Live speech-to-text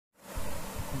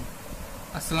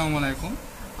আসসালামু আলাইকুম।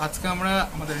 আজকে আমরা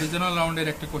আমাদের রিজনাল রাউন্ডের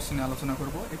একটি কোশ্চেন আলোচনা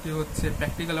করব। এটি হচ্ছে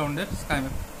প্র্যাকটিক্যাল রাউন্ডের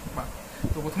স্কাইম্যাপ পার্ট।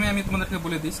 তো প্রথমে আমি তোমাদেরকে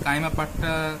বলে দিই, স্কাইম্যাপ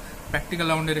পার্টটা প্র্যাকটিক্যাল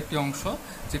রাউন্ডের একটি অংশ,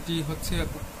 যেটি হচ্ছে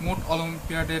মোট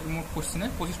অলিম্পিয়াডের মোট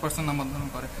কোশ্চেনের 25% নাম্বার ধারণ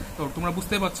করে। তো তোমরা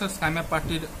বুঝতেই পারছো স্কাইম্যাপ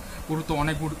পার্টির গুরুত্ব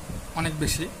অনেক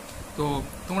বেশি। তো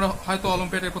তোমরা হয়তো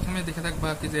অলিম্পিয়াডের প্রথমে দেখে থাকবা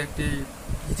কি যে একটি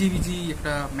ভিজি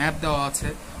একটা ম্যাপ দেওয়া আছে।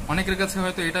 অনেকের কাছে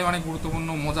হয়তো এটাই অনেক গুরুত্বপূর্ণ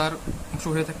মজার অংশ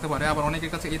হয়ে থাকতে পারে, আবার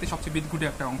অনেকের কাছে এতে সবচেয়ে বিদঘুটে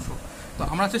একটা অংশ। তো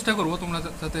আমরা চেষ্টা করবো তোমরা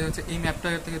যাতে হচ্ছে এই ম্যাপটা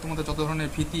থেকে তোমাদের যত ধরনের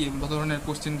ভীতি এবং যত ধরনের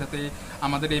কোশ্চেন যাতে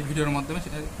আমাদের এই ভিডিওর মাধ্যমে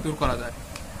দূর করা যায়।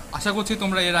 আশা করছি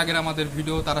তোমরা এর আগের আমাদের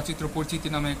ভিডিও তারাচিত্র পরিচিতি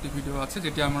নামে একটি ভিডিও আছে,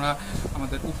 যেটি আমরা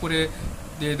আমাদের উপরে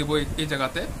দিয়ে দেবো এই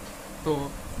জায়গাতে। তো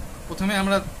প্রথমে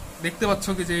আমরা দেখতে পাচ্ছ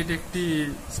কি যে এটি একটি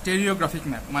স্টেরিওগ্রাফিক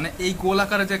ম্যাপ, মানে এই গোল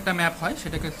আকারে যে একটা ম্যাপ হয়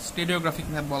সেটাকে স্টেরিওগ্রাফিক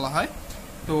ম্যাপ বলা হয়।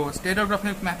 তো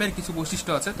স্টেরিওগ্রাফিক ম্যাপের কিছু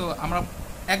বৈশিষ্ট্য আছে, তো আমরা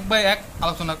এক বাই এক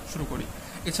আলোচনা শুরু করি।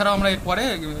 এছাড়াও আমরা এরপরে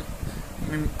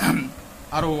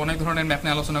আরও অনেক ধরনের ম্যাপ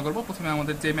নিয়ে আলোচনা করব। প্রথমে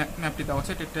আমাদের যে ম্যাপটি দেওয়া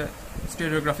আছে এটি একটা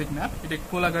স্টেরিওগ্রাফিক ম্যাপ, এটি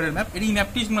গোল আকারের ম্যাপ। এই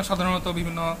ম্যাপটি তোমরা সাধারণত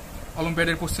বিভিন্ন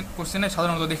অলিম্পিয়াডের কোশ্চেনে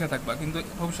সাধারণত দেখে থাকবা, কিন্তু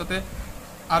ভবিষ্যতে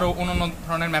আরও অন্যান্য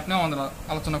ধরনের ম্যাপ নিয়েও আমাদের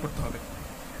আলোচনা করতে হবে।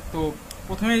 তো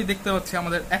প্রথমেই দেখতে পাচ্ছি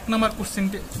আমাদের 1 নম্বর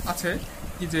কোশ্চেনটি আছে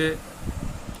কি যে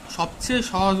সবচেয়ে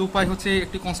সহজ উপায় হচ্ছে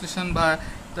একটি কনস্টেলেশন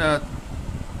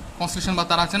বা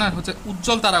তারা আছে না, হচ্ছে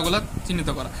উজ্জ্বল তারাগুলো চিহ্নিত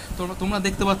করা। তো তোমরা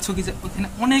দেখতে পাচ্ছ কি যে ওখানে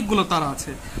অনেকগুলো তারা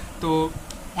আছে। তো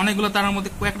অনেকগুলো তারার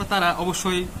মধ্যে কয়েকটা তারা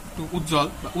অবশ্যই একটু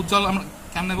উজ্জ্বল আমরা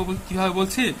কীভাবে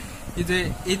বলছি কি যে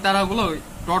এই তারাগুলো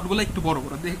ডটগুলো একটু বড়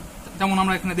বড়, যেমন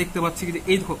আমরা এখানে দেখতে পাচ্ছি কি যে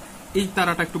এই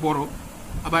তারাটা একটু বড়,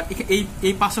 আবার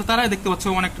এই পাঁচটা তারায় দেখতে পাচ্ছ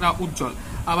অনেকটা উজ্জ্বল।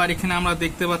 আবার এখানে আমরা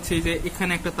দেখতে পাচ্ছি যে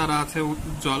এখানে একটা তারা আছে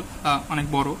উজ্জ্বল, অনেক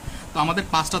বড়। তো আমাদের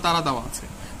 5টা তারা দেওয়া আছে।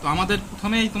 তো আমাদের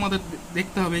প্রথমেই তোমাদের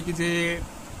দেখতে হবে কি যে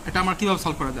এটা আমরা কিভাবে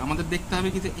সলভ করা যায়। আমাদের দেখতে হবে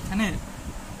কি যে এখানে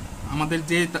আমাদের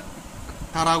যে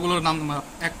তারাগুলোর নাম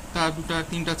 1টা 2টা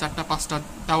 3টা 4টা 5টা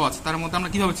দেওয়া আছে, তার মধ্যে আমরা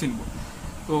কিভাবে চিনব।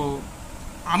 তো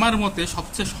আমার মতে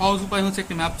সবচেয়ে সহজ উপায় হচ্ছে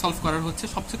একটি ম্যাপ সলভ করার হচ্ছে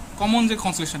সবচেয়ে কমন যে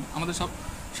কনস্টেলেশন আমাদের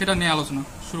সেটা নিয়ে আলোচনা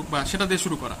সেটা দিয়ে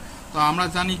শুরু করা। তো আমরা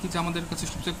জানি কি যে আমাদের কাছে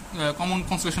সবচেয়ে কমন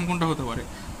কনস্টেলেশন কোনটা হতে পারে।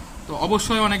 তো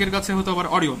অবশ্যই অনেকের কাছে হতে পারে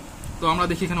অরিয়ন। তো আমরা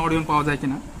দেখি এখানে অরিয়ন পাওয়া যায়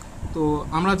কিনা। তো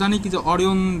আমরা জানি কি যে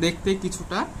অরিয়ন দেখতে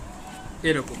কিছুটা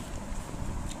এরকম,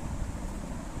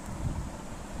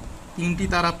 3টি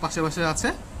তারা পাশে পাশে আছে।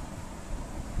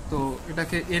 তো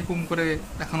এটাকে এরকম করে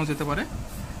দেখানো যেতে পারে।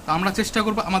 তো আমরা চেষ্টা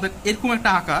করবো আমাদের এরকম একটা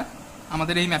আকার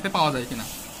আমাদের এই ম্যাপে পাওয়া যায় কিনা।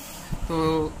 তো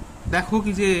দেখো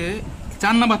কি যে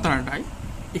 4 নম্বর তারাটায়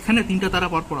এখানে 3টা তারা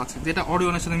পরপর আছে, যেটা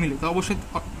অরিয়নের সাথে মিলে। তো অবশ্যই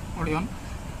অরিয়ন।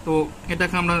 তো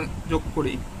এটাকে আমরা যোগ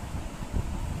করি।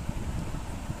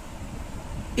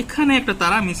 এখানে একটা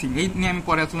তারা মিসিং, এই নিয়ে আমি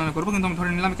পরে আলোচনা করবো, কিন্তু আমি ধরে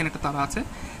নিলাম এখানে একটা তারা আছে।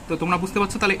 তো তোমরা বুঝতে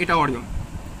পারছো তাহলে এটা অরিয়ন।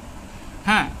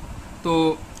 হ্যাঁ, তো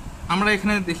আমরা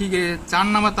এখানে দেখি যে 4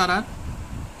 নম্বর তারা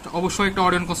অবশ্যই একটা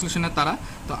অরিয়ন কনস্টেলেশনের তারা।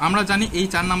 তো আমরা জানি এই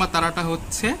 4 নম্বর তারাটা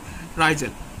হচ্ছে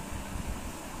রাইজেল,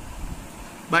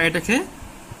 বা এটাকে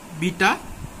বিটা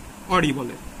অরি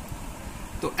বলে।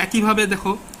 তো একইভাবে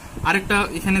দেখো আরেকটা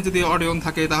এখানে যদি অরিয়ন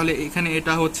থাকে তাহলে এখানে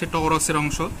এটা হচ্ছে টরসের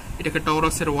অংশ, এটাকে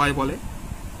টরসের ওয়াই বলে।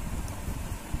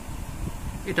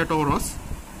 এটা টরস,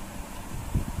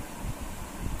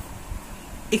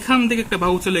 এখান থেকে একটা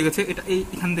বাহু চলে গেছে, এটা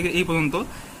এখান থেকে এই পর্যন্ত।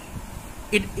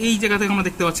 এই জায়গা থেকে আমরা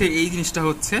দেখতে পাচ্ছি এই জিনিসটা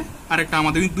হচ্ছে আরেকটা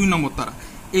আমাদের 2 নম্বর তারা।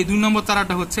 এই 2 নম্বর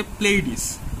তারাটা হচ্ছে প্লেইডিস।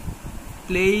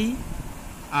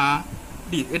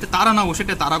 এটা তারা না, অবশ্যই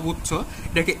এটা তারা গুচ্ছ।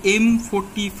 এটাকে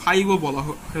M45ও বলা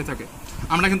হয়ে থাকে।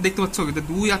 আমরা কিন্তু দেখতে পাচ্ছি যে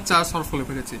 2 আর 4 সলভ করে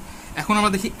ফেলেছি। এখন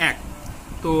আমরা দেখি 1।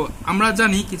 তো আমরা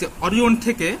জানি কি যে অরিয়ন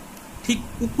থেকে ঠিক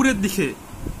উপরের দিকে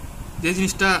যে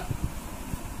জিনিসটা,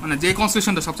 মানে যে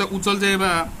কনস্টেলেশনটা সবচেয়ে উজ্জ্বল যে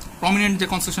বা প্রমিনেন্ট যে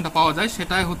কনস্টেলেশনটা পাওয়া যায়,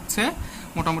 সেটাই হচ্ছে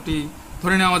মোটামুটি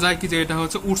ধরে নেওয়া যায় কি যে এটা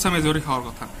হচ্ছে উর্সা মেজরি হওয়ার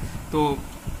কথা। তো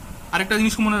আরেকটা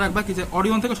জিনিস মনে রাখবা কি যে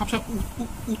অরিয়ন থেকে সবসময়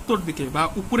উত্তর দিকে বা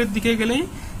উপরের দিকে গেলেই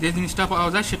যে জিনিসটা পাওয়া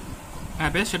যায়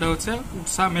সেটা হচ্ছে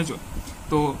উর্সা মেজর।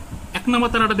 তো 1 নম্বর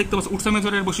তারাটা দেখতে পাচ্ছি। উর্সা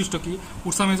মেজরের বৈশিষ্ট্য কি?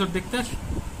 উর্সা মেজর দেখতে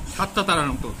 7টা তারার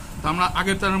মতো। তো আমরা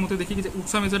আগের তারার মতো দেখি যে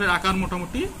উর্সা মেজরের আকার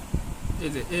মোটামুটি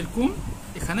এই যে এরকম।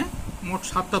 এখানে মোট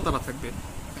 7টা তারা থাকবে,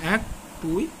 1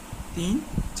 2 3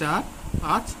 4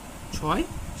 5 6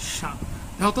 7।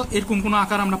 দেখো তো এরকম কোনো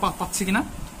আকার আমরা পাচ্ছি কিনা,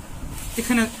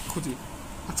 এখানে খুঁজি।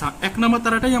 আচ্ছা, 1 নম্বর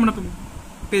তারাটাই আমরা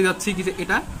পেয়ে যাচ্ছি কি যে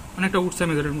এটা অনেকটা উর্সা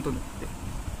মেজরের মতো দেখতে।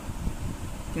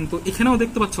 কিন্তু এখানেও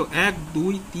দেখতে পাচ্ছ 1 2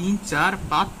 3 4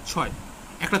 5 6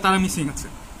 একটা তারা মিসিং আছে।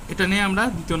 এটা নিয়ে আমরা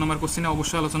 2য় নম্বর কোশ্চেনে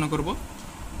অবশ্যই আলোচনা করব।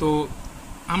 তো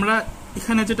আমরা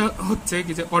এখানে যেটা হচ্ছে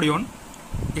কি যে অরিয়ন,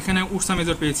 এখানে উর্সা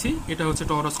মেজর পেয়েছি, এটা হচ্ছে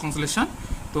টরাস কনস্টেলেশন।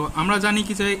 তো আমরা জানি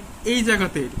কি যে এই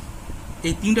জায়গাতে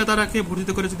এই তিনটা তারাকে ভর্তিত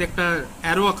করে যদি একটা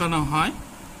অ্যারো আঁকানো হয়,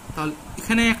 তাহলে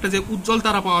এখানে একটা যে উজ্জ্বল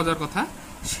তারা পাওয়া যাওয়ার কথা,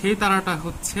 সেই তারাটা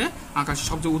হচ্ছে আকাশের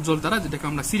সবচেয়ে উজ্জ্বল তারা, যেটাকে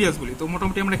আমরা সিরিয়াস বলি। তো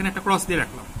মোটামুটি আমরা এখানে একটা ক্রস দিয়ে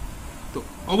রাখলাম। তো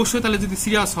অবশ্যই তাহলে যদি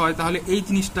সিরিয়াস হয়, তাহলে এই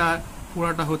জিনিসটা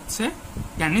পুরাটা হচ্ছে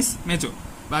ক্যানিস মেজর,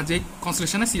 বা যে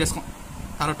কনস্টেলেশনে সিরিয়াস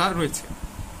তারাটা রয়েছে।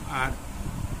 আর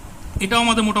এটাও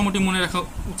আমাদের মোটামুটি মনে রাখা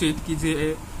উচিত কি যে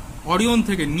অরিয়ন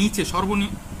থেকে নিচে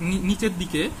নিচের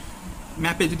দিকে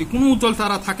ম্যাপে যদি কোনো উজ্জ্বল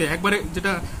তারা থাকে একবারে,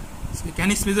 যেটা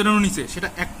ক্যানিস মেজরেরও নিচে, সেটা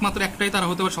একমাত্র একটাই তারা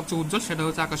হতে পারে সবচেয়ে উজ্জ্বল, সেটা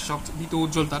হচ্ছে আকাশের সবচেয়ে দ্বিতীয়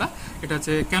উজ্জ্বল তারা, এটা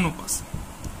হচ্ছে ক্যানোপাস,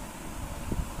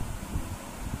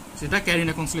 যেটা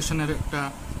ক্যারিনা কনস্টেলেশনের একটা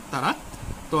তারা।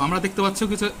 তো আমরা দেখতে পাচ্ছি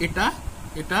কিছু এটা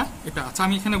এটা এটা আচ্ছা,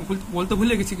 আমি এখানে বলতে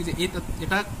ভুলে গেছি যে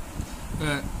এটা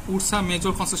উর্সা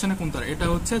মেজর কনস্টেলেশনের কোন তারা, এটা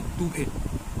হচ্ছে দুভে।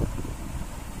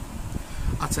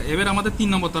 আচ্ছা, এবার আমাদের 3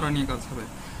 নম্বর তারা নিয়ে কাজ হবে।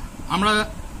 আমরা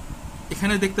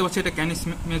এখানে দেখতে পাচ্ছি এটা ক্যানিস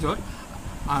মেজর।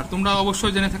 আর তোমরা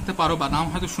অবশ্যই জেনে থাকতে পারো বা নাম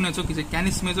হয়তো শুনেছো কি যে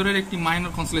ক্যানিস মেজরের একটি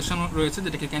মাইনর কনস্টেলেশন রয়েছে,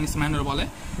 যেটাকে ক্যানিস মাইনর বলে।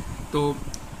 তো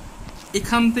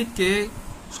এখান থেকে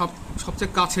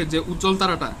সবচেয়ে কাছের যে উজ্জ্বল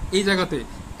তারাটা, এই জায়গাতে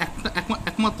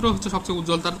একমাত্র হচ্ছে সবচেয়ে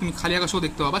উজ্জ্বল তারা, তুমি খালি আকাশেও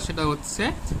দেখতে পাবা, সেটা হচ্ছে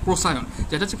প্রোসায়ন,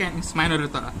 যেটা হচ্ছে ক্যানিস মাইনরের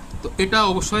তারা। তো এটা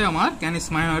অবশ্যই আমার ক্যানিস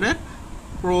মাইনরের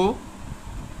প্রোসায়ন।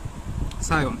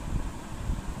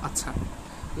 আচ্ছা,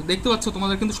 তো দেখতে পাচ্ছ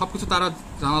তোমাদের কিন্তু সবকিছু তারা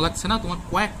জানা লাগছে না, তোমার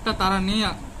কয়েকটা তারা নিয়ে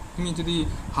তুমি যদি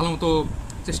ভালো মতো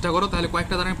চেষ্টা করো, তাহলে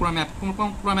কয়েকটা তারা পুরো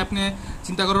ম্যাপ নিয়ে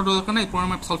চিন্তা করার দরকার নেই, পুরো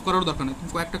ম্যাপ সলভ করার দরকার নেই।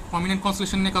 তুমি কয়েকটা প্রমিনেন্ট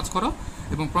কনস্টেলেশন নিয়ে কাজ করো,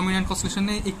 এবং প্রমিনেন্ট কনস্টেলেশন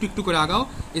নিয়ে একটু একটু করে আগাও।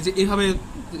 এই যে এইভাবে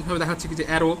দেখাচ্ছে কি যে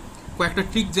অ্যারো, কয়েকটা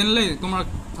ট্রিক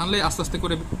জানলে আস্তে আস্তে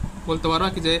করে বলতে পারো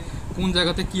কি যে কোন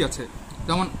জায়গাতে কি আছে।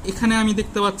 যেমন এখানে আমি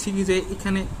দেখতে পাচ্ছি কি যে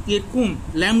এখানে এরকম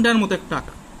ল্যামডার মতো একটা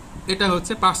আঁকা, এটা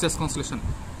হচ্ছে পার্সেস কনস্টেলেশন।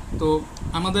 তো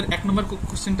আমাদের 1 নম্বর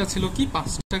কোশ্চেনটা ছিল কি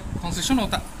 5টা কনস্টেলেশন ও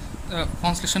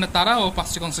কনস্টেলেশনের তারা ও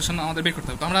 5টি কনস্টেলেশন আমাদের বের করতে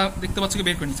হবে। তো আমরা দেখতে পাচ্ছি কি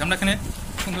বের করে নিচ্ছি, আমরা এখানে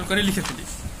সুন্দর করে লিখে ফেলি।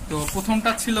 তো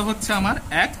প্রথমটা ছিল হচ্ছে আমার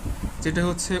 1, যেটা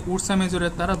হচ্ছে উর্সা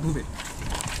মেজরের তারা দুবে।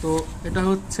 তো এটা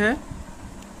হচ্ছে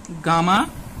গামা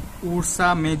উর্সা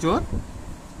মেজর,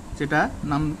 যেটা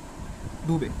নাম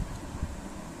দুবে,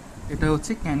 এটা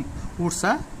হচ্ছে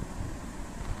উর্সা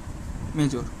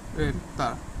মেজর এর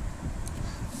তারা।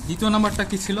 দ্বিতীয় নাম্বারটা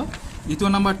কি ছিল? দ্বিতীয়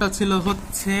নাম্বারটা ছিল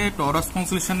হচ্ছে টরাস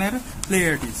কনস্টেলেশনের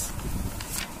প্লেয়ার্টিস,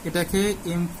 এটাকে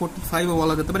M45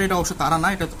 বলা যেতে পারে। এটা অবশ্য তারা না,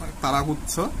 এটা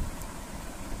তারাগুচ্ছ।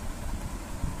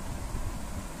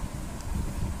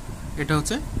 এটা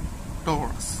হচ্ছে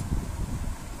টরাস,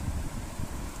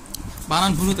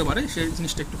 বানান ভুল হতে পারে, সেই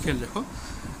জিনিসটা একটু খেয়াল রেখো।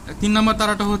 3 নম্বর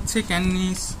তারাটা হচ্ছে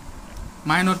ক্যানিস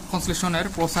মাইনর কনস্টেলেশনের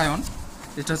প্রোসায়ন,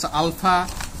 যেটা হচ্ছে আলফা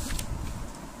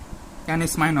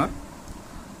ক্যানিস মাইনর,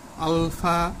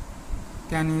 আলফা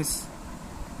ক্যানিস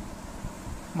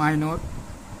মাইনর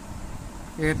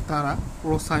এর তারা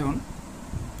প্রোসায়ন,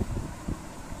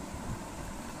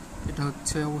 এটা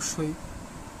হচ্ছে অবশ্যই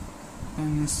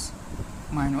ক্যানিস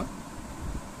মাইনর।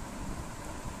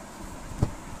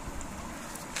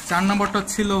 4 নম্বরটা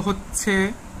ছিল হচ্ছে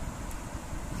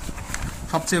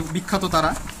সবচেয়ে বিখ্যাত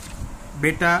তারা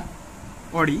বেটা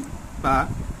অরি বা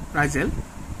রাইজেল,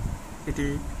 এটি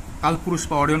কালপুরুষ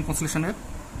বা অরিয়ন কনস্টেলেশনের।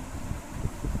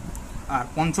 আর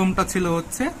 5মটা ছিল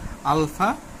হচ্ছে আলফা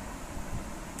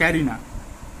ক্যারিনা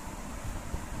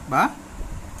বা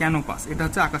ক্যানোপাস, এটা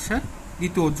হচ্ছে আকাশের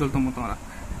দ্বিতীয় উজ্জ্বলতম তারা,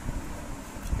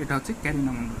 এটা হচ্ছে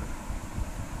ক্যারিনা মন্ডলের।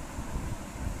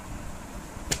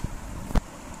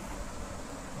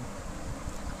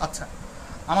 আচ্ছা,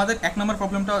 আমাদের 1 নম্বর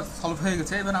প্রবলেমটা সলভ হয়ে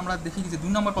গেছে। এবার আমরা দেখি যে 2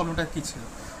 নম্বর প্রবলেমটা কি ছিল।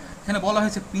 এখানে বলা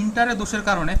হয়েছে প্রিন্টারের দোষের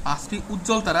কারণে 5টি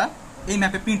উজ্জ্বল তারা এই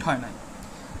ম্যাপে প্রিন্ট হয় নাই।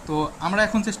 তো আমরা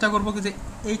এখন চেষ্টা করবো কি যে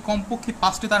এই কমপক্ষে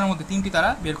 5টি তারার মধ্যে 3টি তারা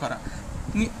বের করা।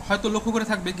 তুমি হয়তো লক্ষ্য করে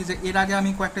থাকবে কি যে এর আগে আমি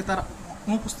কয়েকটি তারা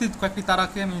অনুপস্থিত কয়েকটি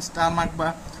তারাকে আমি স্টার মার্ক বা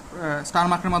স্টার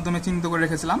মার্কের মাধ্যমে চিহ্নিত করে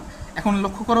রেখেছিলাম। এখন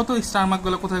লক্ষ্য করো তো স্টার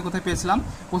মার্কগুলো কোথায় কোথায় পেয়েছিলাম।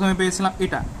 প্রথমে পেয়েছিলাম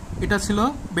এটা ছিল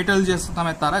বেটেলজিয়াস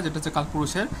নামের তারা, যেটা হচ্ছে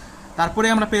কালপুরুষের। তারপরে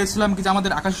আমরা পেয়েছিলাম কি যে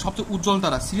আমাদের আকাশের সবচেয়ে উজ্জ্বল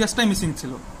তারা সিরিয়াসটাই মিসিং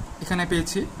ছিল, এখানে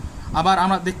পেয়েছি। আবার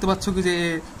আমরা দেখতে পাচ্ছ কি যে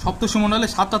সপ্তর্ষিমণ্ডলে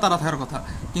 7টা তারা থাকার কথা,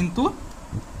 কিন্তু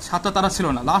 7টা তারা ছিল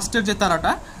না। লাস্টের যে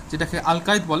তারাটা, যেটাকে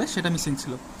আলকাইদ বলে, সেটা মিসিং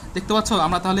ছিল। দেখতে পাচ্ছ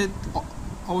আমরা তাহলে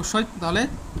অবশ্যই তাহলে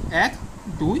 1,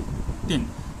 2, 3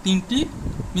 3টি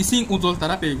মিসিং উজ্জ্বল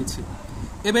তারা পেয়ে গেছি।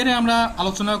 এবারে আমরা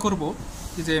আলোচনা করব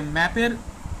যে ম্যাপের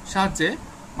সাহায্যে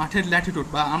মাঠের ল্যাটিটিউড,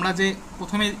 বা আমরা যে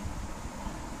প্রথমে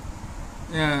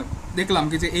দেখলাম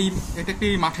কি যে এটা একটি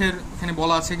মাঠের, এখানে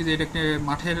বলা আছে কি যে এটা একটি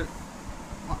মাঠের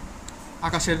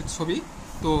আকাশের ছবি।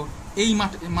 তো এই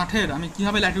মাঠের আমি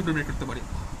কিভাবে ল্যাটিটিউড বের করতে পারি?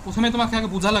 প্রথমে তোমাকে আগে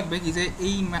বোঝা লাগবে কি যে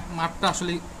এই মাঠটা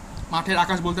আসলে মাঠের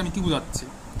আকাশ বলতে আমি কি বোঝাচ্ছি।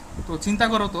 তো চিন্তা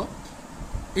করো তো,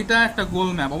 এটা একটা গোল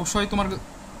ম্যাপ, অবশ্যই তোমার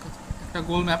একটা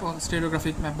গোল ম্যাপ,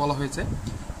 স্টেরিওগ্রাফিক ম্যাপ বলা হয়েছে।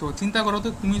 তো চিন্তা করো তো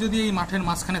তুমি যদি এই মাঠের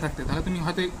মাঝখানে থাকতে, তাহলে তুমি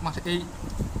হয়তো এই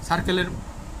সার্কেলের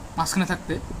মাঝখানে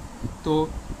থাকতে, তো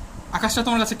আকাশটা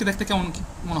তোমার কাছে একটু দেখতে কেমন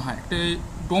মনে হয়? একটা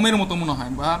ডোমের মতো মনে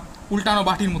হয় বা উল্টানো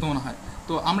বাটির মতো মনে হয়।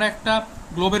 তো আমরা একটা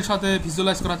গ্লোবের সাথে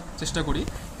ভিজুয়ালাইজ করার চেষ্টা করি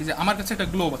যে আমার কাছে একটা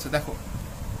গ্লোব আছে, দেখো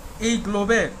এই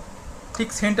গ্লোবের ঠিক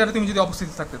সেন্টারে তুমি যদি অবস্থিত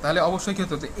থাকতে, তাহলে অবশ্যই কী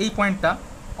হতো যে এই পয়েন্টটা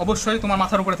অবশ্যই তোমার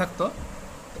মাথার উপরে থাকতো।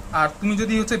 আর তুমি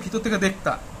যদি হচ্ছে ভিতর থেকে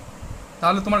দেখতা,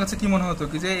 তাহলে তোমার কাছে কি মনে হতো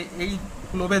কি যে এই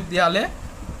গ্লোবের দেয়ালে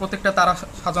প্রত্যেকটা তারা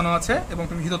সাজানো আছে এবং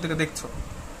তুমি ভিতর থেকে দেখছো।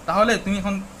 তাহলে তুমি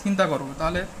এখন চিন্তা করো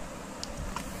তাহলে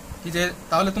কি যে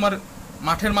তাহলে তোমার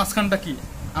মাঠের মাঝখানটা কি?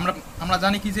 আমরা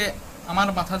জানি কি যে আমার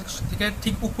মাথা থেকে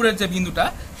ঠিক উপরের যে বিন্দুটা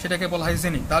সেটাকে বলা হয়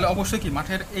জেনিথ। তাহলে অবশ্যই কি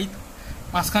মাঠের এই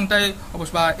মাঝখানটাই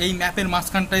অবশ্য বা এই ম্যাপের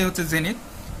মাঝখানটাই হচ্ছে জেনিথ।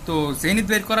 তো জেনিথ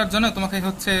বের করার জন্য তোমাকে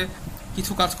হচ্ছে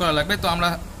কিছু কাজ করা লাগবে। তো আমরা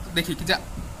দেখি কি যে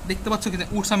দেখতে পাচ্ছ কি যে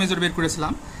উর্সা মেজর বের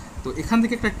করেছিলাম। তো এখান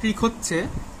থেকে একটা ট্রিক হচ্ছে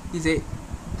কি যে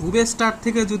ধ্রুবের স্টার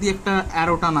থেকে যদি একটা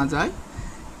অ্যারো টানা যায়,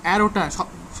 অ্যারোটা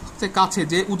সবচেয়ে কাছে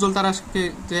যে উজ্জ্বল তারাকে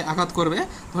যে আঘাত করবে,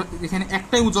 এখানে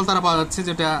একটাই উজ্জ্বল তারা পাওয়া যাচ্ছে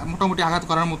যেটা মোটামুটি আঘাত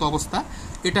করার মতো অবস্থা,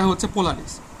 এটা হচ্ছে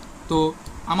পোলারিস। তো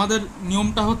আমাদের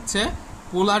নিয়মটা হচ্ছে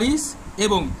পোলারিস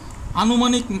এবং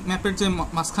আনুমানিক ম্যাপের যে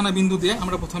মাঝখানা বিন্দু দিয়ে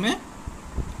আমরা প্রথমে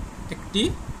একটি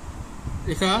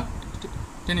রেখা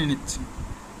টেনে নিচ্ছি।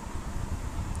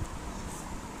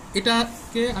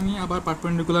 এটাকে আমি আবার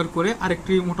পারপেন্ডিকুলার করে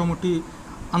আরেকটি মোটামুটি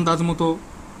আন্দাজ মতো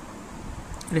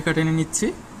রেখা টেনে নিচ্ছি।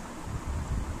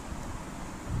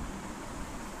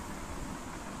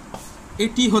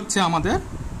 এটি হচ্ছে আমাদের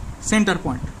সেন্টার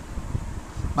পয়েন্ট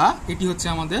বা এটি হচ্ছে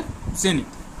আমাদের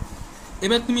জেনিথ।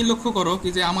 এবার তুমি লক্ষ্য করো কি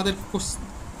যে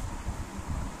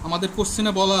আমাদের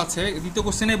কোশ্চেনে বলা আছে, দ্বিতীয়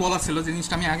কোশ্চেনে বলা ছিল,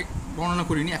 জিনিসটা আমি আগে বর্ণনা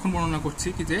করিনি, এখন বর্ণনা করছি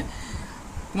কি যে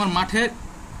তোমার মাঠের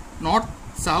north,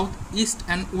 south, east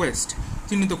and West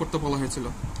চিহ্নিত করতে বলা হয়েছিল।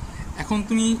 এখন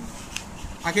তুমি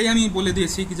আগেই আমি বলে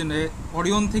দিয়েছি কি যে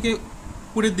অরিয়ন থেকে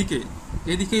উপরের দিকে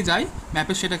যেদিকেই যাই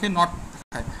ম্যাপে সেটাকে নর্থ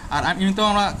দেখায়। আর এমনিতেও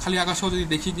আমরা খালি আকাশেও যদি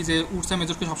দেখি কি যে উর্সা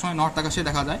মেজরকে সবসময় নর্থ আকাশে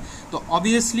দেখা যায়। তো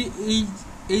অবভিয়াসলি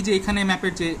এই যে এখানে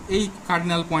ম্যাপের যে এই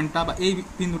কার্ডিনাল পয়েন্টটা বা এই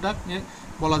বিন্দুটা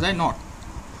বলা যায় নর্থ।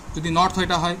 যদি নর্থ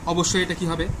এটা হয় অবশ্যই এটা কি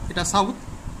হবে? এটা সাউথ।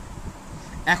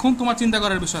 এখন তোমার চিন্তা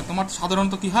করার বিষয়, তোমার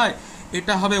সাধারণত কি হয়,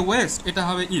 এটা হবে ওয়েস্ট, এটা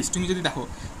হবে ইস্ট তুমি যদি দেখো।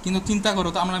 কিন্তু চিন্তা করো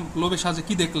তো আমরা গ্লোবের সাহায্যে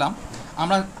কি দেখলাম?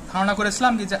 আমরা ধারণা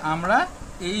করেছিলাম কি যে আমরা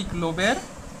এই গ্লোবের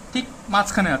ঠিক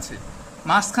মাঝখানে আছি,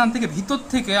 মাঝখান থেকে ভিতর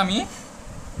থেকে আমি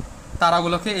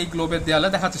তারাগুলোকে এই গ্লোবের দেয়ালে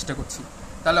দেখার চেষ্টা করছি।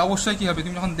 তাহলে অবশ্যই কি হবে?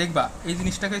 তুমি যখন দেখবা এই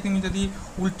জিনিসটাকে তুমি যদি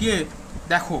উল্টিয়ে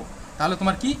দেখো, তাহলে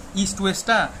তোমার কি ইস্ট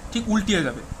ওয়েস্টটা ঠিক উল্টিয়ে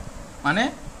যাবে। মানে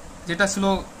যেটা ছিল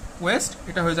ওয়েস্ট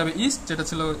এটা হয়ে যাবে ইস্ট, যেটা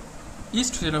ছিল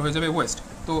ইস্ট সেটা হয়ে যাবে ওয়েস্ট।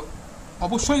 তো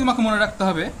অবশ্যই তোমাকে মনে রাখতে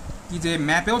হবে কি যে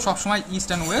ম্যাপেও সবসময় ইস্ট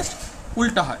অ্যান্ড ওয়েস্ট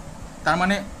উল্টা হয়। তার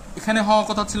মানে এখানে হওয়ার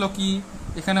কথা ছিল কি,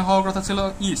 এখানে হওয়ার কথা ছিল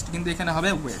ইস্ট, কিন্তু এখানে হবে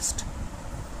ওয়েস্ট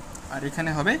আর এখানে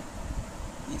হবে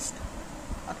ইস্ট।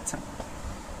 আচ্ছা,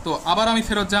 তো আবার আমি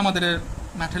ফেরত যাই আমাদের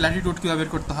ম্যাথে ল্যাটিটিউড কীভাবে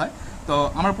বের করতে হয়। তো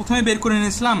আমরা প্রথমে বের করে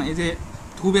নিয়েছিলাম এই যে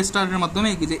ধ্রুবের স্টারের মাধ্যমে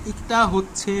যে এটা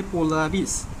হচ্ছে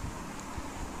পোলারিস।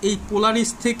 এই পোলারিস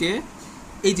থেকে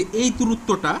এই যে এই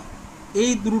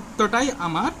দূরত্বটাই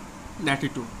আমার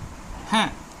ল্যাটিটিউড। হ্যাঁ,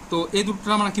 তো এই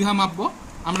দূরত্বটা আমরা কীভাবে মাপবো?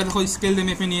 আমরা দেখো স্কেল দিয়ে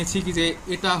মেপে নিয়েছি কি যে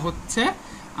এটা হচ্ছে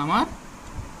আমার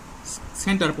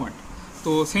সেন্টার পয়েন্ট।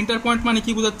 তো সেন্টার পয়েন্ট মানে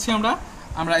কি বোঝাচ্ছি আমরা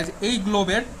এই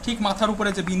গ্লোবের ঠিক মাথার উপরে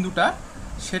যে বিন্দুটা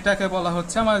সেটাকে বলা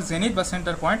হচ্ছে আমার জেনিথ বা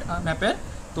সেন্টার পয়েন্ট ম্যাপের।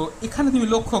 তো এখানে তুমি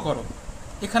লক্ষ্য করো,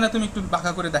 এখানে তুমি একটু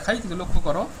বাঁকা করে দেখাই কিন্তু লক্ষ্য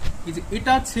করো এই যে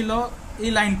এটা ছিল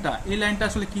এই লাইনটা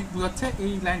আসলে কি বোঝাচ্ছে?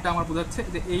 এই লাইনটা আমার বোঝাচ্ছে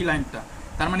যে এই লাইনটা,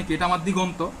 তার মানে কি এটা আমার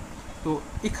দিগন্ত। তো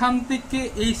এখান থেকে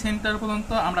এই সেন্টার পর্যন্ত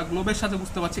আমরা গ্লোবের সাথে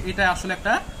বুঝতে পারছি এটা আসলে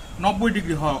একটা 90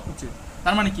 ডিগ্রি হওয়া উচিত।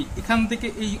 তার মানে কি এখান থেকে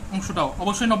এই অংশটাও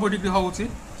অবশ্যই 90 ডিগ্রি হওয়া উচিত।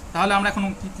 তাহলে আমরা এখন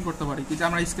কি করতে পারি কি যে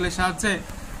আমরা স্কেলের সাহায্যে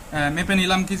মেপে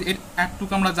নিলাম কি যে এর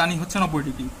একটুকু আমরা জানি হচ্ছে 90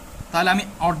 ডিগ্রি। তাহলে আমি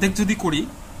অর্ধেক যদি করি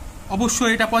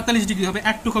অবশ্যই এটা 45 ডিগ্রি হবে,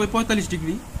 একটুক হবে 45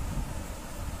 ডিগ্রি,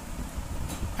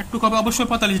 একটুক হবে অবশ্যই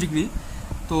 45 ডিগ্রি।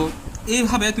 তো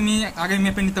এইভাবে তুমি আগে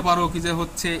মেপে নিতে পারো কি যে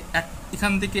হচ্ছে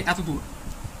এখান থেকে এত দূর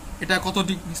এটা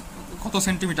কত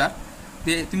সেন্টিমিটার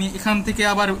দিয়ে তুমি এখান থেকে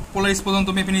আবার পোলারিস পর্যন্ত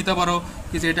মেপে নিতে পারো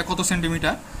কি যে এটা কত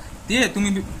সেন্টিমিটার দিয়ে তুমি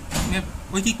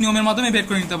ঐকিক নিয়মের মাধ্যমে বের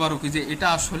করে নিতে পারো কি যে এটা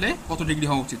আসলে কত ডিগ্রি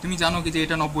হওয়া উচিত। তুমি জানো কি যে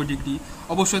এটা 90 ডিগ্রি,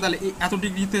 অবশ্যই তাহলে এত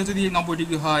ডিগ্রিতে যদি 90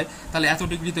 ডিগ্রি হয় তাহলে এত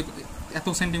ডিগ্রিতে এত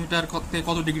সেন্টিমিটার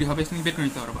কত ডিগ্রি হবে তুমি বের করে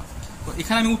নিতে পারবা। তো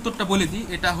এখানে আমি উত্তরটা বলে দিই,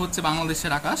 এটা হচ্ছে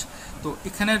বাংলাদেশের আকাশ। তো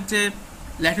এখানের যে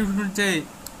ল্যাটিটিউডের যে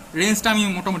রেঞ্জটা আমি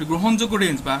মোটামুটি গ্রহণযোগ্য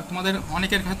রেঞ্জ, বা তোমাদের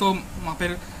অনেকের হয়তো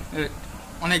মাপের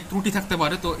অনেক ত্রুটি থাকতে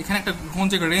পারে, তো এখানে একটা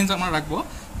গ্রহণযোগ্য রেঞ্জ আমরা রাখবো।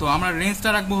 তো আমরা রেঞ্জটা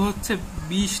রাখবো হচ্ছে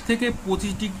 20 থেকে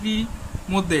 25 ডিগ্রির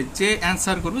মধ্যে যে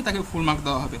অ্যান্সার করবে তাকে ফুল মার্ক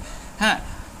দেওয়া হবে। হ্যাঁ,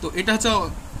 তো এটা হচ্ছে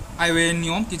IOAA এর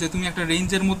নিয়ম কি যে তুমি একটা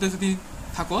রেঞ্জের মধ্যে যদি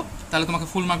থাকো তাহলে তোমাকে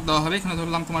ফুল মার্ক দেওয়া হবে। এখানে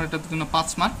ধরলাম তোমার এটার জন্য 5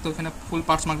 মার্ক, তো এখানে ফুল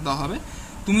 5 মার্ক দেওয়া হবে।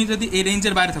 তুমি যদি এই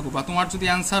রেঞ্জের বাইরে থাকো বা তোমার যদি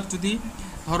অ্যান্সার যদি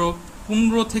ধরো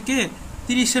 15 থেকে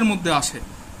 30-এর মধ্যে আসে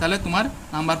তাহলে তোমার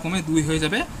নাম্বার কমে 2 হয়ে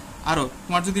যাবে। আরও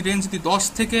তোমার যদি রেঞ্জ যদি 10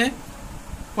 থেকে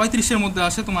 35-এর মধ্যে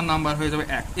আসে তোমার নাম্বার হয়ে যাবে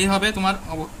 1। এইভাবে তোমার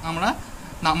আমরা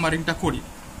নাম্বারিংটা করি।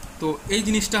 তো এই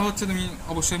জিনিসটা হচ্ছে তুমি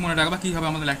অবশ্যই মনে রাখবা কীভাবে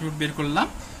আমাদের ল্যাটিটিউড বের করলাম।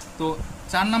 তো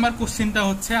 4 নাম্বার কোশ্চেনটা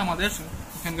হচ্ছে আমাদের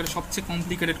এখানকার সবচেয়ে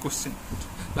কমপ্লিকেটেড কোশ্চেন,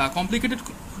 বা কমপ্লিকেটেড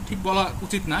ঠিক বলা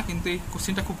উচিত না, কিন্তু এই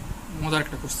কোশ্চেনটা খুব মজার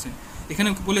একটা কোশ্চেন। এখানে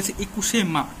বলেছে 21শে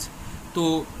মার্চ। তো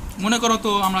মনে করো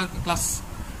তো আমরা ক্লাস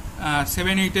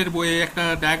 7-8-এর বইয়ে একটা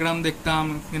ডায়াগ্রাম দেখতাম,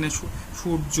 এখানে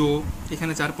সূর্য,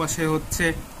 এখানে চারপাশে হচ্ছে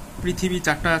পৃথিবী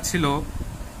 4টা ছিল।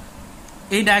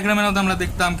 এই ডায়াগ্রামের মধ্যে আমরা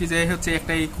দেখতাম কি যে হচ্ছে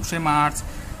একটা 21শে মার্চ,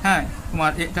 হ্যাঁ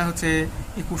তোমার এটা হচ্ছে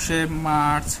 21শে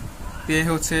মার্চ,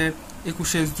 হচ্ছে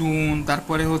 21শে জুন,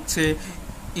 তারপরে হচ্ছে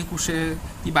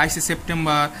 22শে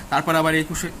সেপ্টেম্বর, তারপর আবার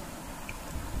 21শে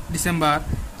ডিসেম্বর।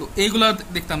 তো এইগুলো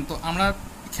দেখতাম। তো আমরা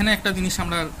এখানে একটা জিনিস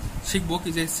আমরা শিখবো কি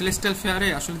যে সেলেস্টিয়াল ফেয়ারে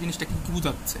আসলে জিনিসটা কি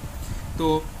বোঝাচ্ছে। তো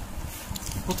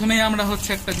প্রথমে আমরা হচ্ছে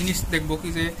একটা জিনিস দেখবো কি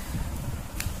যে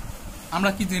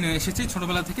আমরা কি জেনে এসেছি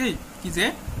ছোটবেলা থেকেই কি যে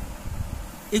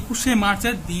 21শে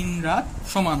মার্চের দিন রাত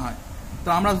সমান হয়। তো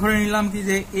আমরা ধরে নিলাম কি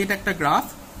যে এটা একটা গ্রাফ,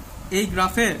 এই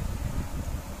গ্রাফে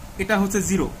এটা হচ্ছে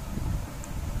 0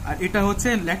 আর এটা হচ্ছে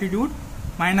ল্যাটিটিউড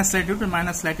মাইনাস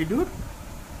ল্যাটিটিউড,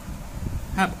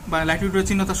 হ্যাঁ বা ল্যাটিটিউডের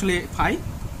চিহ্ন তো আসলে 5,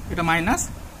 এটা মাইনাস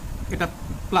এটা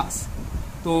প্লাস।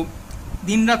 তো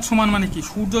দিন রাত সমান মানে কি,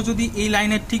 সূর্য যদি এই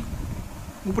লাইনের ঠিক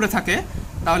উপরে থাকে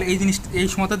তাহলে এই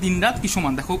সময়টা দিন রাত কি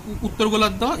সমান। দেখো উত্তর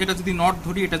গোলার্ধ, এটা যদি নর্থ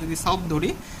ধরি, এটা যদি সাউথ ধরি,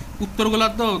 উত্তর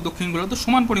গোলার্ধ দক্ষিণ গোলার্ধ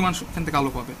সমান পরিমাণ এখান থেকে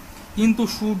আলো পাবে। কিন্তু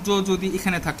সূর্য যদি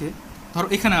এখানে থাকে, ধরো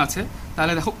এখানে আছে,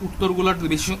 তাহলে দেখো উত্তর গোলার্ধ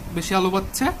বেশি আলো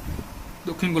পাচ্ছে,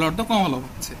 দক্ষিণ গোলার্ধ কম আলো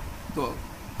পাচ্ছে। তো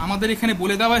আমাদের এখানে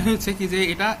বলে দেওয়া হয়েছে কি যে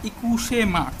এটা 21শে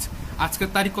মার্চ, আজকের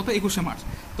তারিখ কত, 21শে মার্চ।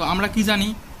 তো আমরা কি জানি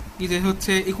কি যে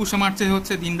হচ্ছে 21শে মার্চে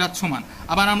হচ্ছে দিন রাত সমান।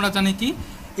 আবার আমরা জানি কি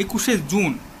 21শে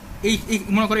জুন, এই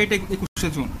মনে করো এটা 21শে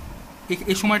জুন,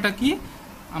 এই সময়টা কি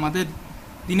আমাদের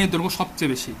দিনের দৈর্ঘ্য সবচেয়ে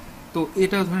বেশি। তো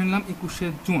এটা ধরে নিলাম 21শে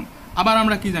জুন। আবার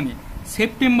আমরা কি জানি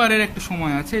সেপ্টেম্বরের একটা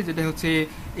সময় আছে যেটা হচ্ছে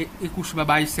 21 বা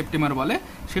 22 সেপ্টেম্বর বলে,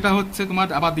 সেটা হচ্ছে তোমার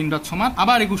আবার দিন রাত সমান।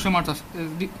 আবার 21শে মার্চ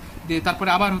তারপরে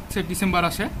আবার হচ্ছে ডিসেম্বর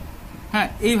আসে, হ্যাঁ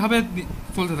এইভাবে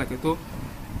চলতে থাকে। তো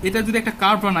এটা যদি একটা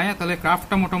কার্ভ বানায় তাহলে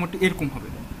কার্ভটা মোটামুটি এরকম হবে।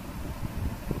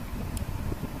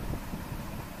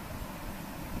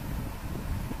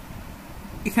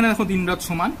 এখানে দেখো দিন রাত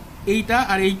সমান, এইটা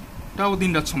আর এইটাও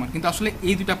দিন রাত সমান, কিন্তু আসলে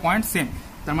এই দুটা পয়েন্ট সেম।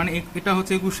 তার মানে এটা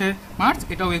হচ্ছে 21শে মার্চ,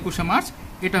 এটাও 21শে মার্চ,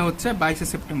 এটা হচ্ছে 22শে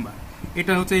সেপ্টেম্বর,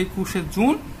 এটা হচ্ছে 21শে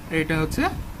জুন, এটা হচ্ছে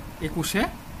 21শে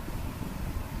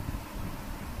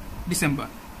ডিসেম্বর।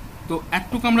 তো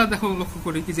একটুকু আমরা দেখো লক্ষ্য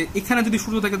করি কি যে এখানে যদি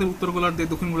সূর্য থাকে উত্তর গোলার্ধে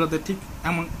দক্ষিণ গোলার্ধে ঠিক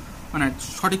এমন মানে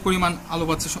সঠিক পরিমাণ আলো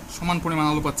পাচ্ছে, সমান পরিমাণ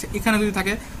আলো পাচ্ছে। এখানে যদি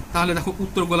থাকে তাহলে দেখো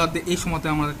উত্তর গোলার্ধে এই সময়তে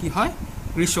আমাদের কি হয়,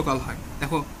 গ্রীষ্মকাল হয়,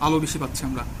 দেখো আলো বেশি পাচ্ছে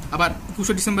আমরা। আবার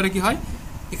 21শে ডিসেম্বরে কি হয়,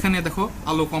 এখানে দেখো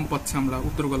আলো কম পাচ্ছে আমরা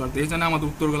উত্তর গোলার্ধে, এই জন্য আমাদের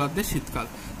উত্তর গোলার্ধে শীতকাল।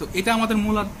 তো এটা আমাদের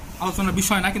মূল আলোচনার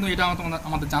বিষয় না, কিন্তু এটা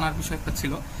আমাদের জানার বিষয় একটা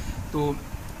ছিল। তো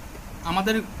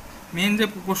আমাদের মেন যে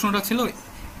প্রশ্নটা ছিল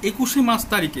 21শে মার্চ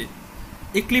তারিখে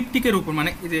এক্লিপটিকের উপর,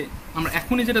 মানে এই যে আমরা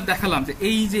এখনই যেটা দেখালাম যে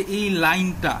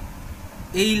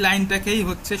এই লাইনটাকেই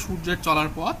হচ্ছে সূর্যের চলার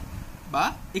পথ বা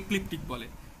এক্লিপটিক বলে।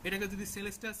 এটাকে যদি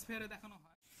সেলেস্টিয়াল স্ফিয়ারে দেখানো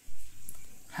হয়,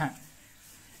 হ্যাঁ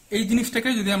এই জিনিসটাকে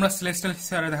যদি আমরা সেলেস্টিয়াল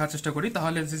স্ফিয়ারে দেখার চেষ্টা করি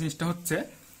তাহলে যে জিনিসটা হচ্ছে,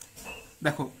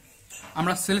 দেখো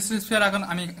আমরা সেলেস্টিয়াল স্ফিয়ার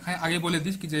আমি আগে বলে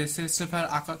দিই কি যে সেলেস্টিয়াল স্ফিয়ার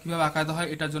কিভাবে আঁকাতে হয়,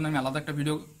 এটার জন্য আমি আলাদা একটা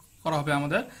ভিডিও করা হবে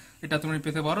আমাদের, এটা তুমি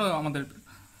পেতে পারো আমাদের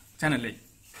চ্যানেলেই।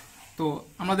 তো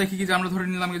আমরা দেখি কি যে আমরা ধরে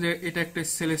নিলাম যে এটা একটা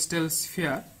সেলেস্টিয়াল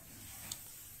স্ফিয়ার,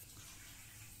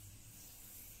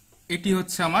 এটি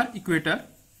হচ্ছে আমার ইকুয়েটর।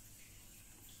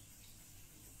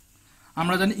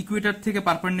 আমরা জানি ইকুয়েটর থেকে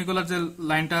পারপেন্ডিকুলার যে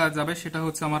লাইনটা যাবে সেটা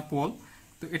হচ্ছে আমার পোল,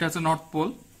 তো এটা হচ্ছে নর্থ পোল।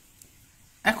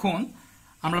 এখন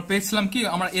আমরা পেয়েছিলাম কি,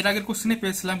 আমরা এর আগের কোশ্চেনে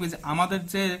পেয়েছিলাম কি যে আমাদের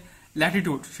যে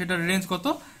ল্যাটিটিউড সেটার রেঞ্জ কত,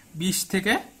 20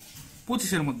 থেকে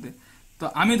 25-এর মধ্যে। তো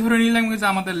আমি ধরে নিলাম যে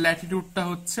আমাদের ল্যাটিটিউডটা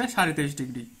হচ্ছে 23.5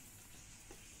 ডিগ্রি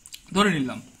ধরে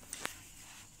নিলাম।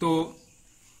 তো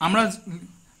আমরা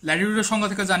ল্যাটিটিউডের সংজ্ঞা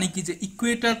থেকে জানি কি যে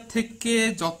ইকুয়েটর থেকে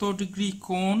যত ডিগ্রি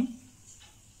কোণ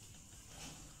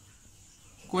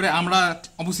করে আমরা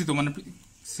অবস্থিত, মানে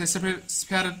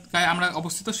স্ফিয়ার গায়ে আমরা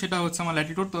অবস্থিত, সেটা হচ্ছে আমার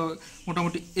ল্যাটিটিউড। তো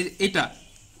মোটামুটি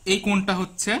এই কোণটা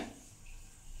হচ্ছে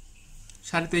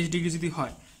 23.5 ডিগ্রি যদি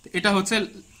হয়, তো এটা হচ্ছে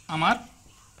আমার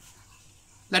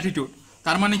ল্যাটিটিউড।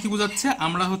 তার মানে কি বোঝাচ্ছে,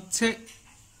 আমরা হচ্ছে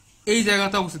এই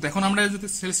জায়গাতে অবস্থিত। এখন আমরা যদি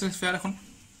সেলেস্টিয়াল স্ফিয়ার, এখন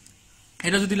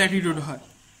এটা যদি ল্যাটিটিউড হয়,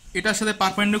 এটার সাথে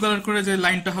পারপেন্ডিকুলার করে যে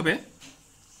লাইনটা হবে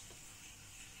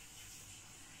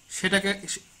সেটাকে,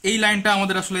 এই লাইনটা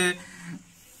আমাদের আসলে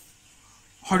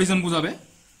হরিজন বোঝাবে।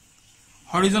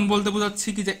 হরিজন বলতে বোঝাচ্ছি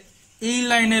কি যে এই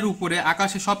লাইনের উপরে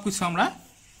আকাশে সবকিছু আমরা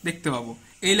দেখতে পাবো,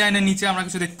 এই লাইনের নিচে আমরা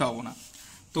কিছু দেখতে পাবো না।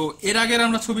 তো এর আগের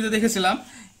আমরা ছবিতে দেখেছিলাম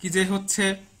কি যে হচ্ছে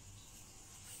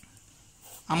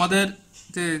আমাদের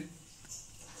যে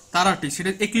তারাটি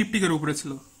সেটা এক্লিপ্টিকের উপরে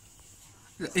ছিল,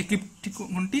 এক্লিপ্টিক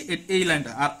কোনটি, এই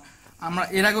লাইনটা। আর আমরা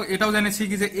এর আগে এটাও জেনেছি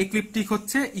কি যে এক্লিপ্টিক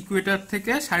হচ্ছে ইকুয়েটর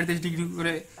থেকে ৩.৫ ডিগ্রি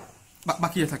করে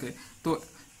বাকিয়ে থাকে। তো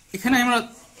এখানে আমরা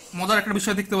মজার একটা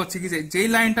বিষয় দেখতে পাচ্ছি কি যে যেই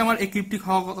লাইনটা আমার এক্লিপ্টিক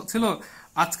হওয়া কথা ছিল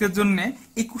আজকের জন্য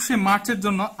 ২১শে মার্চের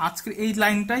জন্য, আজকের এই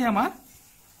লাইনটাই আমার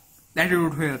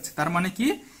ল্যাটিটিউড হয়ে যাচ্ছে। তার মানে কি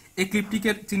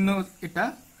এক্লিপ্টিকের চিহ্ন এটা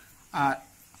আর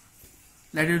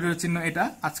ল্যাটিটিউডের চিহ্ন এটা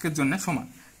আজকের জন্য সমান।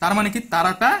 তার মানে কি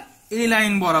তারাটা এই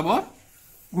লাইন বরাবর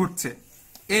ঘুরছে,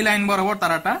 এই লাইন বরাবর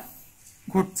তারাটা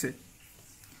ঘুরছে।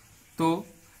 তো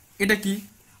এটা কি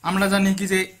আমরা জানি কি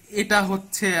যে এটা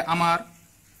হচ্ছে আমার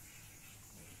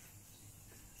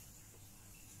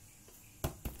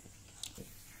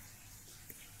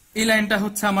এই লাইনটা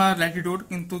হচ্ছে আমার ল্যাটিটিউড,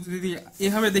 কিন্তু যদি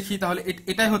এভাবে দেখি তাহলে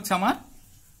এটাই হচ্ছে আমার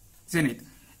জেনিথ।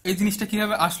 এই জিনিসটা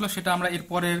কিভাবে আসলো সেটা আমরা এর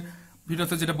পরের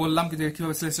ভিডিওতে যেটা বললাম কি যে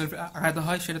কিভাবে সেলেস্টিয়াল আঁকাতে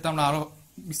হয় সেটাতে আমরা আরো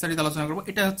বিস্তারিত আলোচনা করবো।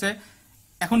 এটা হচ্ছে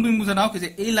এখন তুমি বুঝে নাও কি যে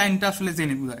এই লাইনটা আসলে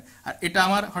জেনিথ বোঝায় আর এটা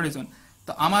আমার হরিজন।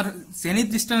 তো আমার জেনিথ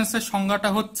ডিস্টেন্সের সংজ্ঞাটা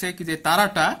হচ্ছে কি যে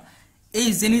তারাটা এই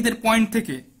জেনিথের পয়েন্ট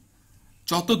থেকে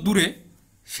যত দূরে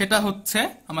সেটা হচ্ছে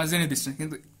আমার জেনিথ ডিস্টেন্স।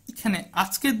 কিন্তু এখানে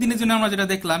আজকের দিনের জন্য আমরা যেটা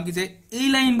দেখলাম কি যে এই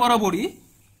লাইন বরাবরই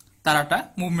তারাটা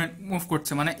মুভ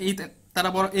করছে, মানে এই তারা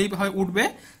বড় এইভাবে উঠবে,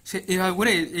 সে এইভাবে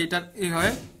ঘুরে এইটার এইভাবে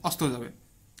অস্ত যাবে।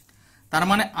 তার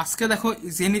মানে আজকে দেখো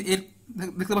জেনিথ এর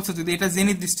দেখতে পাচ্ছ যদি এটা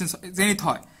জেনিথ ডিস্টেন্স জেনিথ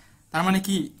হয়, তার মানে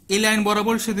কি এই লাইন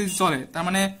বরাবর সে যদি চলে তার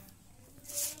মানে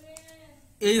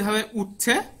এইভাবে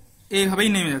উঠছে, এইভাবেই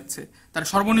নেমে যাচ্ছে। তার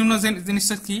সর্বনিম্ন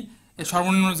জিনিসটা কি, এই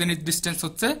সর্বনিম্ন জেনিথ ডিস্টেন্স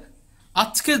হচ্ছে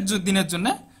আজকের দিনের জন্য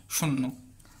 0।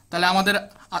 তাহলে আমাদের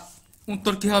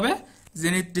উত্তর কি হবে,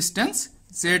 জেনিথ ডিস্টেন্স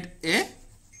জেড এ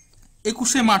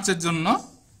 ২১শে মার্চের জন্য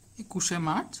 ২১শে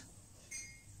মার্চ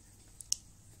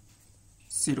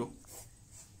 0,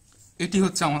 এটি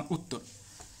হচ্ছে আমার উত্তর।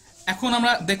 এখন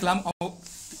আমরা দেখলাম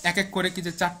এক এক করে কি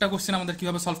যে 4টা কোশ্চেন আমাদের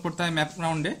কিভাবে সলভ করতে হয় ম্যাপ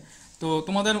রাউন্ডে। তো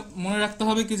তোমাদের মনে রাখতে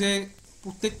হবে কি যে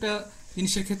প্রত্যেকটা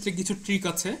জিনিসের ক্ষেত্রে কিছু ট্রিক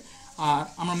আছে। আর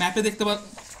আমরা ম্যাপে দেখতে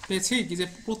পেয়েছি কি যে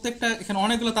প্রত্যেকটা, এখানে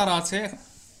অনেকগুলো তারা আছে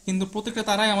কিন্তু প্রত্যেকটা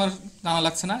তারাই আমার জানা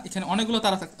লাগছে না, এখানে অনেকগুলো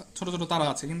তারা ছোট ছোট তারা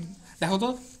আছে। কিন্তু দেখো তো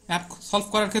ম্যাপ সলভ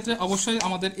করার ক্ষেত্রে অবশ্যই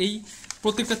আমাদের এই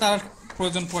প্রত্যেকটা তারার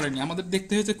প্রয়োজন পড়েনি, আমাদের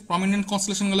দেখতে হয়েছে প্রমিনেন্ট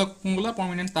কনস্টেলেশনগুলো কোনগুলো,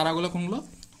 প্রমিনেন্ট তারাগুলো কোনগুলো,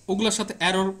 ওগুলোর সাথে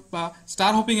অ্যারোর বা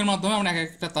স্টার হোপিং এর মাধ্যমে আমরা এক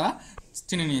একটা তারা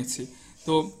চিনে নিয়েছি।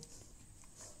 তো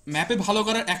ম্যাপে ভালো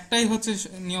করার একটাই হচ্ছে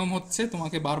নিয়ম হচ্ছে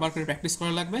তোমাকে বারবার করে প্র্যাকটিস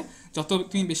করা লাগবে। যত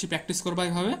তুমি বেশি প্র্যাকটিস করবা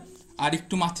এইভাবে আর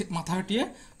একটু মাথা হাঁটিয়ে,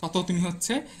 তত তুমি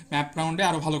হচ্ছে ম্যাপ রাউন্ডে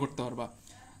আরো ভালো করতে পারবা।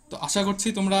 তো আশা করছি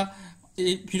তোমরা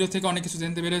এই ভিডিও থেকে অনেক কিছু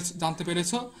জানতে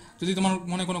পেরেছো। যদি তোমার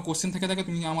মনে কোনো কোশ্চেন থেকে থাকে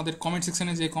তুমি আমাদের কমেন্ট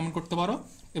সেকশনে যে কমেন্ট করতে পারো,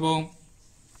 এবং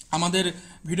আমাদের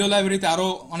ভিডিও লাইব্রেরিতে আরো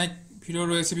অনেক ভিডিও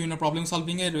রয়েছে বিভিন্ন প্রবলেম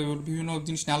সলভিং এর, বিভিন্ন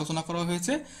জিনিস নিয়ে আলোচনা করা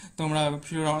হয়েছে। তোমরা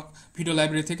ভিডিও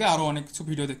লাইব্রেরি থেকে আরো অনেক কিছু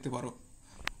ভিডিও দেখতে পারো।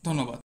 ধন্যবাদ।